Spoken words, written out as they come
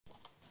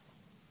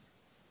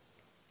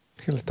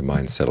You can let the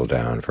mind settle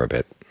down for a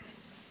bit.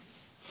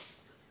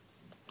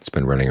 It's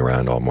been running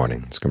around all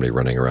morning. It's going to be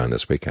running around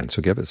this weekend,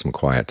 so give it some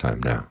quiet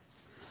time now.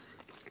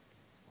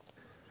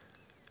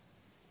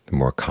 The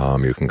more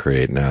calm you can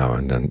create now,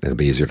 and then it'll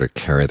be easier to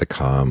carry the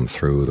calm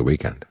through the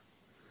weekend.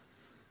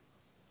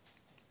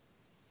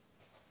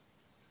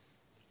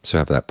 So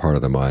have that part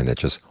of the mind that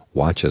just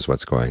watches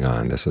what's going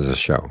on. This is a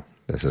show.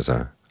 It's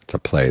a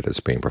play that's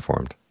being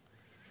performed.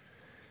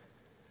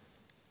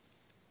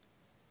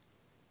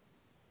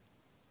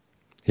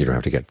 You don't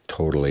have to get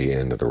totally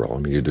into the role. I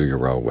mean, you do your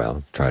role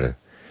well. Try to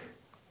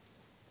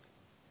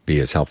be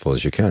as helpful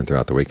as you can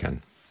throughout the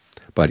weekend.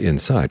 But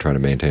inside, try to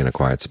maintain a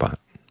quiet spot.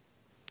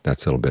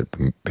 That's a little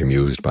bit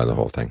bemused by the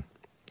whole thing.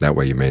 That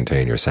way you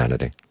maintain your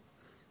sanity.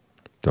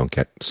 Don't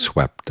get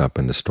swept up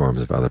in the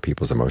storms of other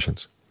people's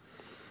emotions.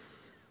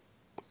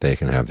 They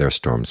can have their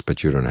storms,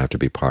 but you don't have to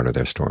be part of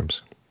their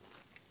storms.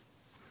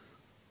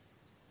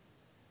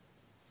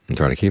 And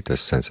try to keep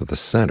this sense of the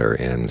center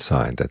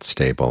inside that's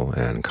stable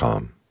and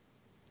calm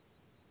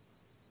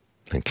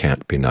and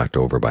can't be knocked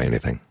over by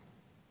anything.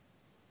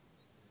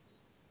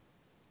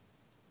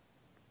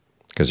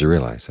 Because you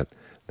realize that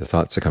the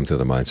thoughts that come through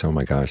the mind say, oh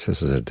my gosh,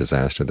 this is a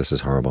disaster, this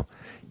is horrible.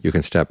 You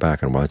can step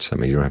back and watch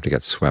them, and you don't have to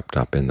get swept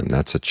up in them.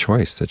 That's a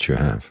choice that you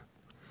have.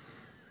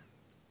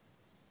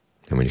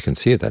 And when you can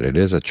see that it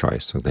is a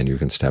choice, so then you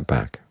can step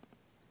back.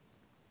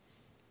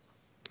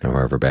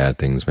 However bad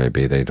things may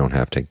be, they don't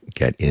have to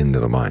get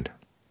into the mind.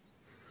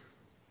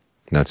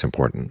 And that's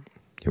important.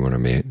 You want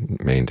to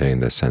maintain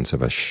this sense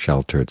of a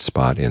sheltered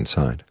spot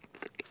inside.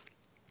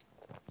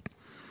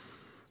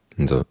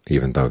 And so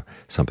even though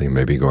something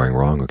may be going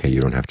wrong, okay,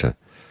 you don't have to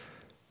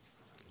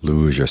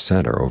lose your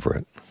center over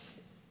it.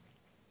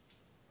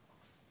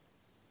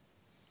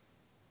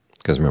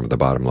 Because remember, the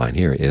bottom line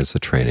here is the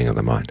training of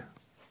the mind.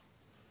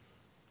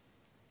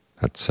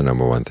 That's the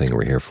number one thing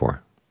we're here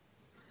for.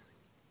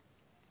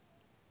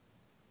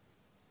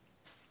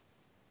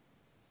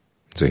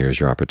 So here's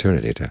your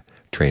opportunity to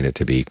train it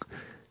to be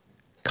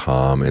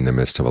calm in the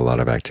midst of a lot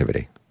of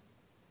activity.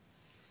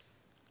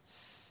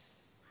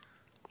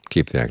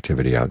 Keep the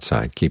activity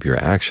outside. Keep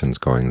your actions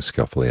going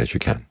skillfully as you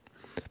can,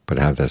 but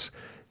have this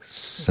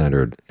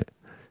centered,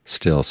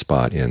 still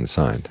spot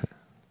inside.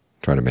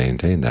 Try to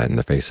maintain that in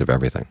the face of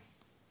everything.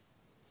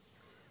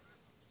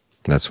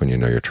 That's when you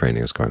know your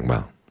training is going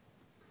well.